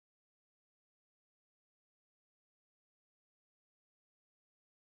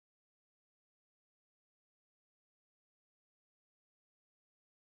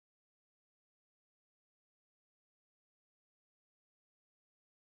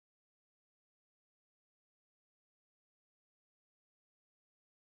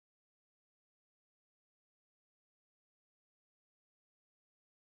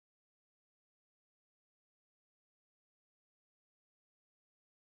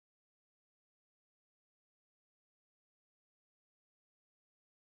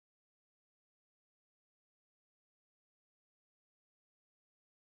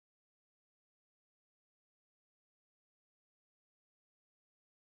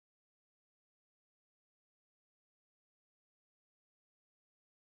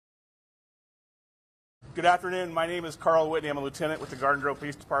Good afternoon. My name is Carl Whitney. I'm a lieutenant with the Garden Grove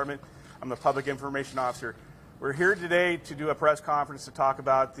Police Department. I'm the public information officer. We're here today to do a press conference to talk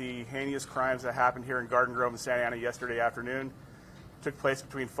about the heinous crimes that happened here in Garden Grove and Santa Ana yesterday afternoon. It took place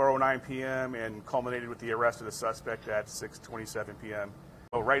between 4:09 p.m. and culminated with the arrest of the suspect at 6:27 p.m.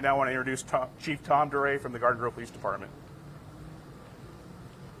 So right now I want to introduce Chief Tom Duray from the Garden Grove Police Department.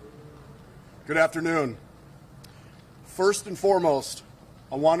 Good afternoon. First and foremost,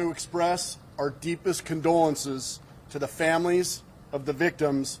 I want to express our deepest condolences to the families of the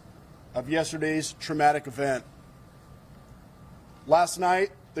victims of yesterday's traumatic event. Last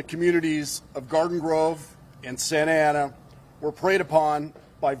night, the communities of Garden Grove and Santa Ana were preyed upon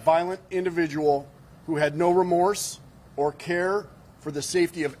by violent individuals who had no remorse or care for the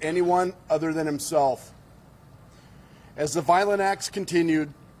safety of anyone other than himself. As the violent acts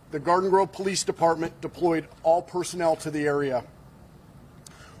continued, the Garden Grove Police Department deployed all personnel to the area.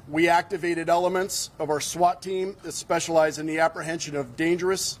 We activated elements of our SWAT team that specialize in the apprehension of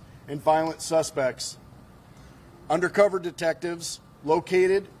dangerous and violent suspects. Undercover detectives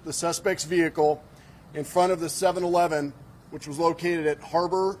located the suspect's vehicle in front of the 7-Eleven, which was located at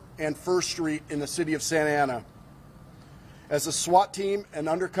Harbor and First Street in the city of Santa Ana. As the SWAT team and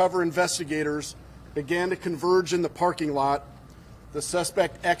undercover investigators began to converge in the parking lot, the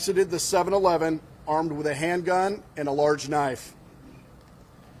suspect exited the 7-Eleven armed with a handgun and a large knife.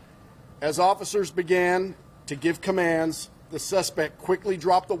 As officers began to give commands, the suspect quickly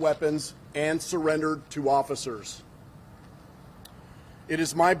dropped the weapons and surrendered to officers. It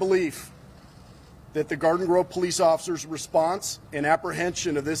is my belief that the Garden Grove police officers' response and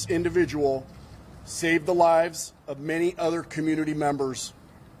apprehension of this individual saved the lives of many other community members.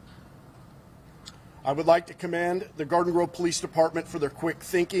 I would like to commend the Garden Grove Police Department for their quick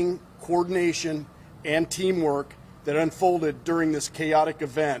thinking, coordination, and teamwork that unfolded during this chaotic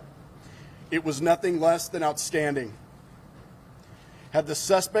event. It was nothing less than outstanding. Had the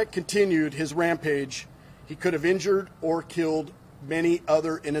suspect continued his rampage, he could have injured or killed many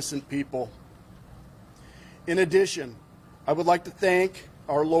other innocent people. In addition, I would like to thank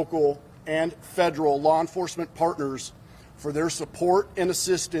our local and federal law enforcement partners for their support and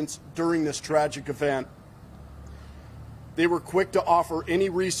assistance during this tragic event. They were quick to offer any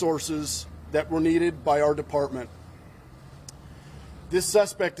resources that were needed by our department. This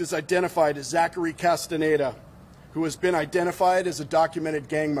suspect is identified as Zachary Castaneda, who has been identified as a documented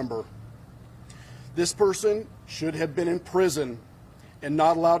gang member. This person should have been in prison and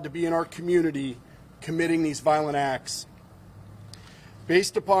not allowed to be in our community committing these violent acts.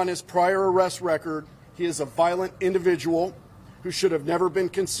 Based upon his prior arrest record, he is a violent individual who should have never been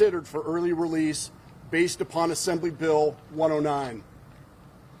considered for early release based upon Assembly Bill 109.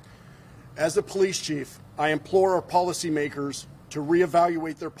 As a police chief, I implore our policymakers to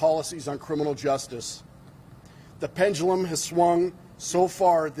reevaluate their policies on criminal justice. The pendulum has swung so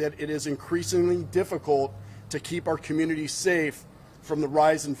far that it is increasingly difficult to keep our communities safe from the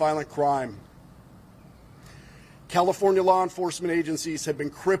rise in violent crime. California law enforcement agencies have been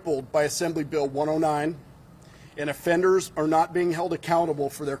crippled by Assembly Bill 109, and offenders are not being held accountable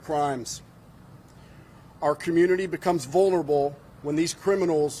for their crimes. Our community becomes vulnerable when these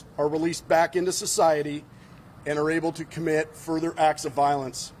criminals are released back into society and are able to commit further acts of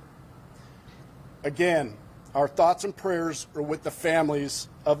violence. Again, our thoughts and prayers are with the families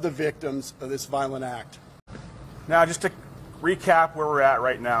of the victims of this violent act. Now, just to recap where we're at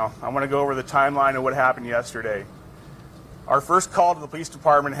right now, I want to go over the timeline of what happened yesterday. Our first call to the police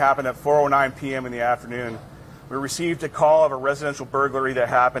department happened at 4:09 p.m. in the afternoon. We received a call of a residential burglary that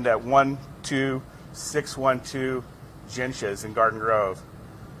happened at 12612 Jentges in Garden Grove.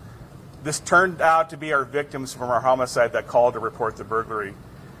 This turned out to be our victims from our homicide that called to report the burglary.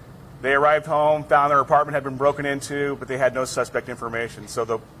 They arrived home, found their apartment had been broken into, but they had no suspect information. So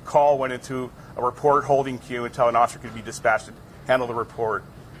the call went into a report holding queue until an officer could be dispatched to handle the report.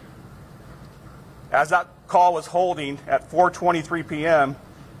 As that call was holding, at 4:23 p.m.,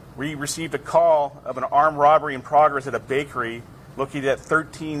 we received a call of an armed robbery in progress at a bakery located at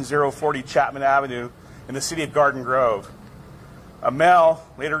 13040 Chapman Avenue in the city of Garden Grove. A male,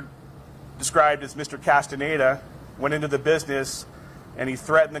 later described as Mr. Castaneda, went into the business and he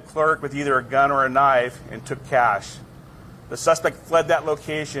threatened the clerk with either a gun or a knife and took cash. The suspect fled that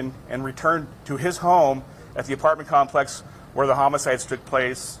location and returned to his home at the apartment complex where the homicides took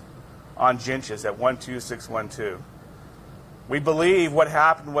place on Jentges at 12612. We believe what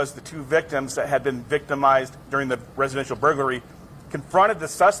happened was the two victims that had been victimized during the residential burglary confronted the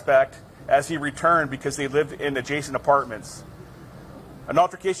suspect as he returned because they lived in adjacent apartments. An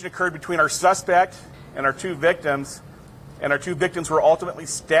altercation occurred between our suspect and our two victims, and our 2 victims were ultimately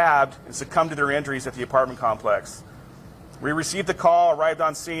stabbed and succumbed to their injuries at the apartment complex. We received the call, arrived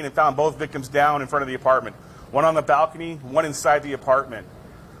on scene, and found both victims down in front of the apartment, one on the balcony, one inside the apartment.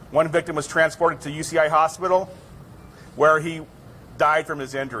 One victim was transported to UCI Hospital, where he died from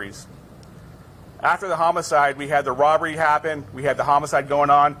his injuries. After the homicide, we had the robbery happen, we had the homicide going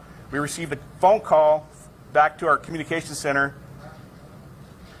on. We received a phone call back to our communications center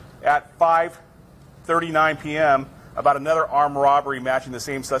at 5:39 p.m. about another armed robbery matching the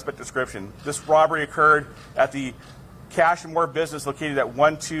same suspect description. This robbery occurred at the Cash and More business located at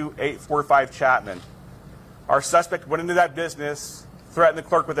 12845 Chapman. Our suspect went into that business, threatened the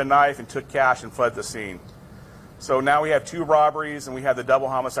clerk with a knife, and took cash and fled the scene. So now we have 2 robberies and we have the double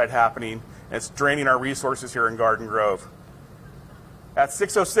homicide happening, and it's draining our resources here in Garden Grove. At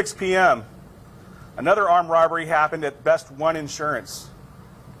 6:06 p.m., another armed robbery happened at Best One Insurance.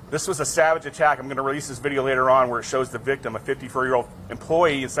 This was a savage attack. I'm going to release this video later on where it shows the victim, a 54-year-old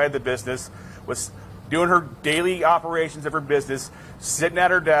employee inside the business, was doing her daily operations of her business, sitting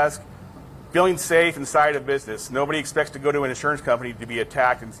at her desk, feeling safe inside a business. Nobody expects to go to an insurance company to be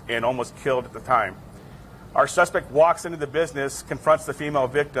attacked and almost killed at the time. Our suspect walks into the business, confronts the female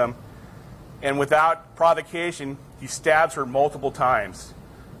victim, and without provocation, he stabs her multiple times.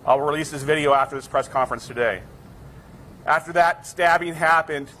 I'll release this video after this press conference today. After that stabbing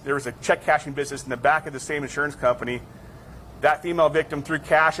happened, there was a check cashing business in the back of the same insurance company. That female victim threw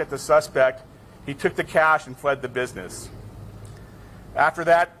cash at the suspect. He took the cash and fled the business. After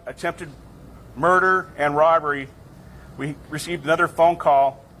that attempted murder and robbery, we received another phone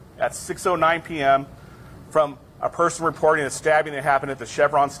call at 6:09 p.m. from a person reporting a stabbing that happened at the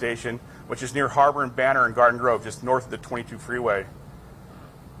Chevron station, which is near Harbor and Banner in Garden Grove, just north of the 22 freeway.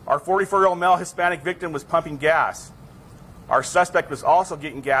 Our 44-year-old male Hispanic victim was pumping gas. Our suspect was also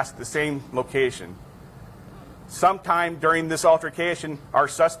getting gas at the same location. Sometime during this altercation, our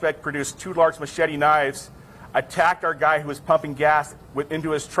suspect produced 2 large machete knives, attacked our guy who was pumping gas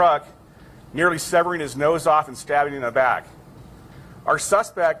into his truck, nearly severing his nose off and stabbing him in the back. Our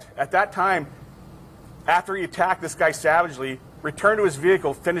suspect, at that time, after he attacked this guy savagely, returned to his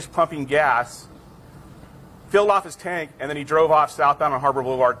vehicle, finished pumping gas, filled off his tank, and then he drove off southbound on Harbor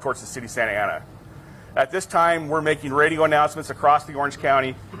Boulevard towards the city of Santa Ana. At this time, we're making radio announcements across the Orange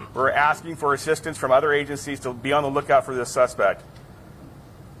County. We're asking for assistance from other agencies to be on the lookout for this suspect.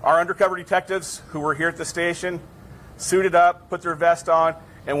 Our undercover detectives who were here at the station suited up, put their vest on,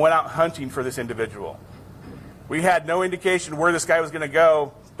 and went out hunting for this individual. We had no indication where this guy was going to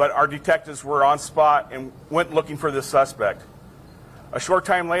go, but our detectives were on spot and went looking for this suspect. A short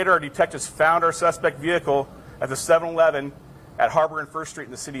time later, our detectives found our suspect vehicle at the 7-Eleven at Harbor and First Street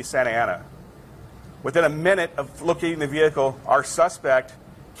in the city of Santa Ana. Within a minute of locating the vehicle, our suspect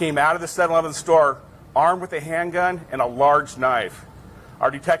came out of the 7-Eleven store armed with a handgun and a large knife. Our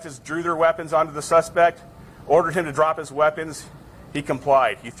detectives drew their weapons onto the suspect, ordered him to drop his weapons. He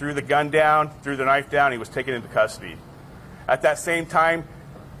complied. He threw the gun down, threw the knife down, he was taken into custody. At that same time,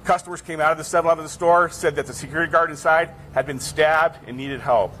 customers came out of the 7-Eleven store, said that the security guard inside had been stabbed and needed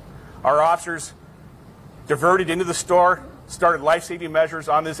help. Our officers diverted into the store, started life-saving measures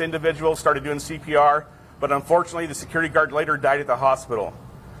on this individual, started doing CPR, but unfortunately the security guard later died at the hospital.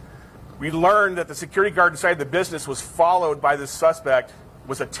 We learned that the security guard inside the business was followed by this suspect,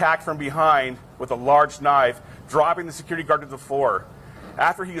 was attacked from behind with a large knife, dropping the security guard to the floor.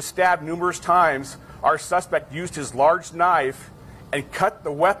 After he was stabbed numerous times, our suspect used his large knife and cut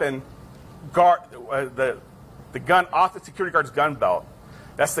the weapon, the gun off the security guard's gun belt.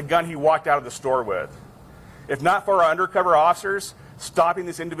 That's the gun he walked out of the store with. If not for our undercover officers stopping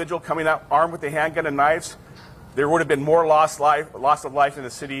this individual coming out armed with a handgun and knives, there would have been more loss of life in the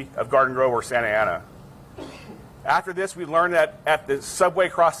city of Garden Grove or Santa Ana. After this, we learned that at the subway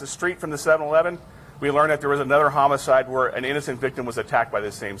across the street from the 7-Eleven, we learned that there was another homicide where an innocent victim was attacked by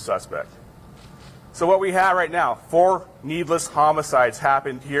the same suspect. So what we have right now, 4 needless homicides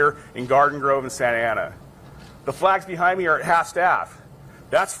happened here in Garden Grove and Santa Ana. The flags behind me are at half-staff.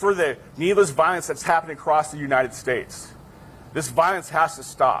 That's for the needless violence that's happening across the United States. This violence has to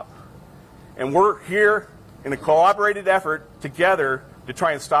stop. And we're here in a collaborated effort together to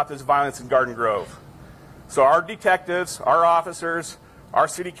try and stop this violence in Garden Grove. So our detectives, our officers, our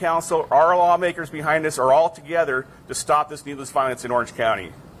city council, our lawmakers behind us are all together to stop this needless violence in Orange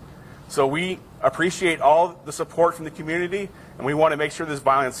County. So we appreciate all the support from the community, and we want to make sure this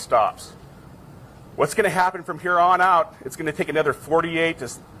violence stops. What's going to happen from here on out, it's going to take another 48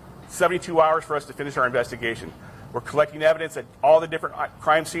 to 72 hours for us to finish our investigation. We're collecting evidence at all the different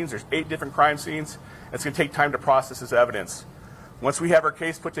crime scenes. There's 8 different crime scenes. It's going to take time to process this evidence. Once we have our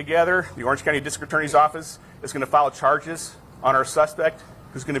case put together, the Orange County District Attorney's Office is going to file charges on our suspect,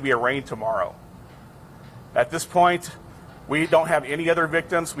 who's going to be arraigned tomorrow. At this point, we don't have any other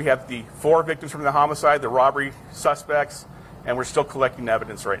victims. We have the 4 victims from the homicide, the robbery suspects, and we're still collecting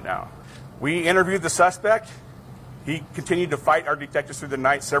evidence right now. We interviewed the suspect. He continued to fight our detectives through the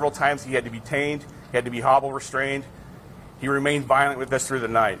night. Several times he had to be detained, he had to be hobble restrained. He remained violent with us through the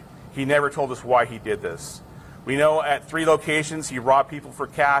night. He never told us why he did this. We know at 3 locations he robbed people for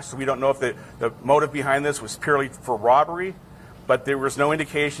cash, so we don't know if the motive behind this was purely for robbery, but there was no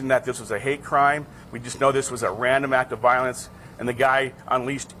indication that this was a hate crime. We just know this was a random act of violence, and the guy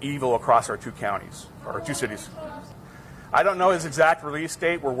unleashed evil across our 2 counties, or 2 cities. I don't know his exact release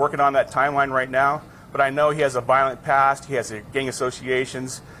date. We're working on that timeline right now, but I know he has a violent past, he has gang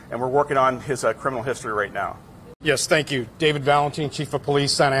associations, and we're working on his criminal history right now. Yes, thank you. David Valentine, Chief of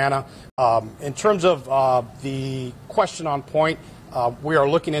Police, Santa Ana. In terms of the question on point, we are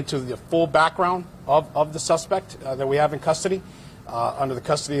looking into the full background of the suspect that we have in custody, under the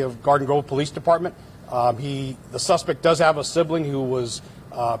custody of Garden Grove Police Department. The suspect does have a sibling who was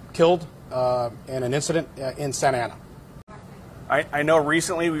killed in an incident in Santa Ana. I know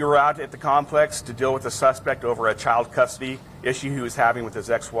recently we were out at the complex to deal with a suspect over a child custody issue he was having with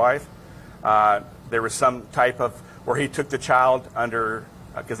his ex-wife. There was some type of where he took the child under,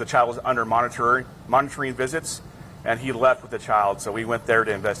 because the child was under monitoring visits, and he left with the child, so we went there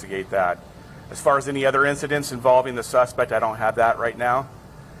to investigate that. As far as any other incidents involving the suspect, I don't have that right now.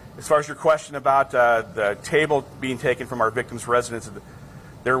 As far as your question about the table being taken from our victim's residence,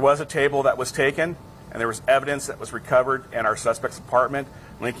 there was a table that was taken, and there was evidence that was recovered in our suspect's apartment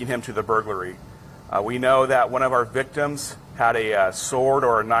linking him to the burglary. We know that one of our victims had a sword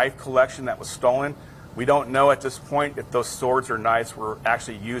or a knife collection that was stolen. We don't know at this point if those swords or knives were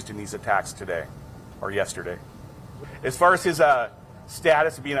actually used in these attacks today or yesterday. As far as his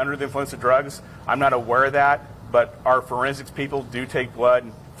status of being under the influence of drugs, I'm not aware of that, but our forensics people do take blood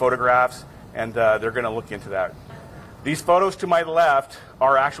and photographs, and they're going to look into that. These photos to my left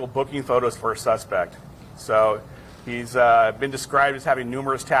are actual booking photos for a suspect. So he's been described as having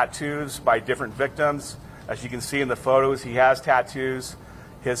numerous tattoos by different victims. As you can see in the photos, he has tattoos.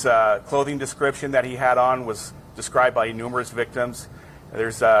 His clothing description that he had on was described by numerous victims.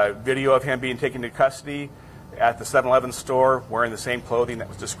 There's a video of him being taken into custody at the 7-Eleven store wearing the same clothing that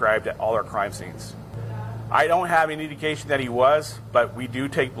was described at all our crime scenes. I don't have any indication that he was, but we do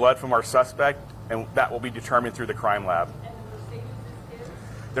take blood from our suspect, and that will be determined through the crime lab.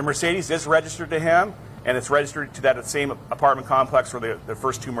 The Mercedes is registered to him, and it's registered to that same apartment complex where the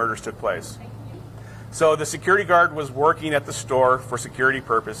first 2 murders took place. So the security guard was working at the store for security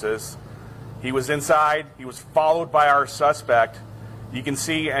purposes. He was inside. He was followed by our suspect. You can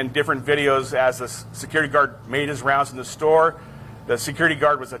see in different videos as the security guard made his rounds in the store, the security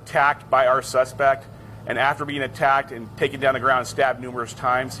guard was attacked by our suspect, and after being attacked and taken down the ground and stabbed numerous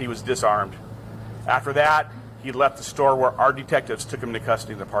times, he was disarmed. After that, he left the store where our detectives took him to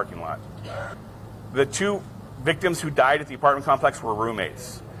custody in the parking lot. The 2 victims who died at the apartment complex were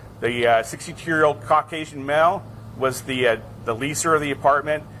roommates. The 62-year-old Caucasian male was the leaser of the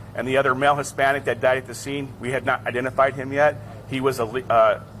apartment, and the other male Hispanic that died at the scene, we had not identified him yet. He was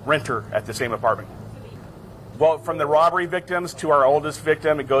a renter at the same apartment. Well, from the robbery victims to our oldest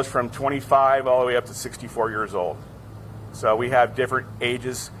victim, it goes from 25 all the way up to 64 years old. So we have different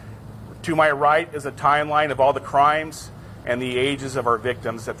ages. To my right is a timeline of all the crimes and the ages of our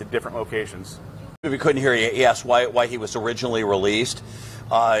victims at the different locations. If you couldn't hear you, he asked why he was originally released.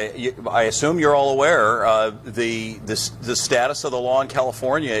 I assume you're all aware the status of the law in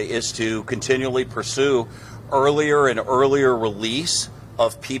California is to continually pursue earlier and earlier release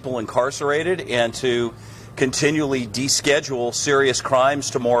of people incarcerated and to continually deschedule serious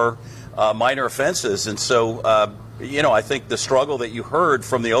crimes to more minor offenses. And so, I think the struggle that you heard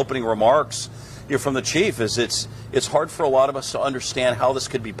from the opening remarks from the chief is it's hard for a lot of us to understand how this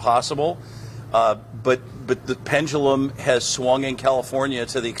could be possible. But the pendulum has swung in California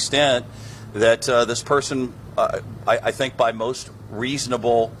to the extent that this person, I think by most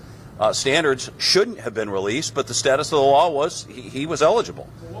reasonable standards, shouldn't have been released, but the status of the law was he was eligible.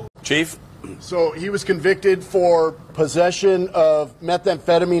 Chief? So he was convicted for possession of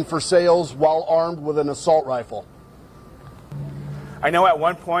methamphetamine for sales while armed with an assault rifle. I know at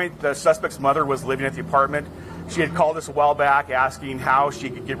one point the suspect's mother was living at the apartment. She had called us a while back asking how she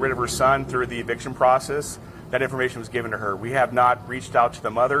could get rid of her son through the eviction process. That information was given to her. We have not reached out to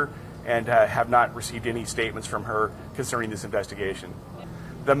the mother and have not received any statements from her concerning this investigation.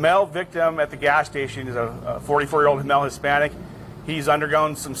 The male victim at the gas station is a 44-year-old male Hispanic. He's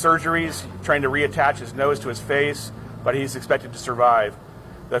undergone some surgeries, trying to reattach his nose to his face. but he's expected to survive.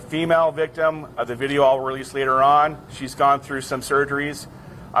 The female victim of the video I'll release later on, she's gone through some surgeries.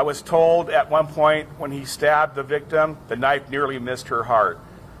 I was told at one point when he stabbed the victim, the knife nearly missed her heart.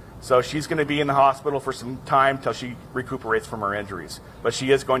 So she's going to be in the hospital for some time till she recuperates from her injuries. But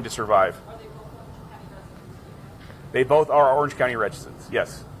she is going to survive. They both are Orange County residents,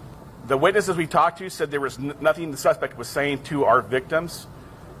 yes. The witnesses we talked to said there was nothing the suspect was saying to our victims.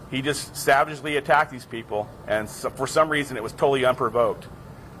 He just savagely attacked these people, and so, for some reason it was totally unprovoked.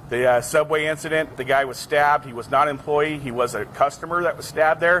 The subway incident, the guy was stabbed. He was not an employee. He was a customer that was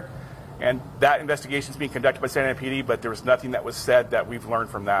stabbed there. And that investigation is being conducted by Santa Ana PD, but there was nothing that was said that we've learned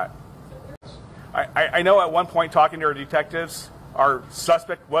from that. I know at one point, talking to our detectives, our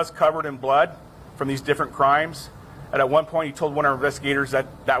suspect was covered in blood from these different crimes. And at one point, he told one of our investigators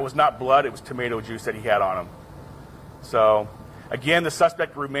that that was not blood, it was tomato juice that he had on him. So, again, the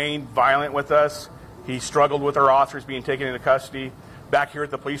suspect remained violent with us. He struggled with our officers being taken into custody. Back here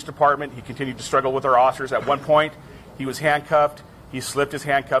at the police department, he continued to struggle with our officers. At one point, he was handcuffed. He slipped his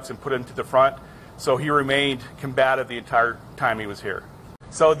handcuffs and put them to the front. So he remained combative the entire time he was here.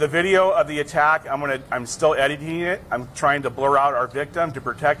 So the video of the attack, I'm still editing it. I'm trying to blur out our victim to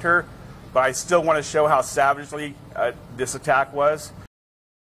protect her, but I still want to show how savagely this attack was.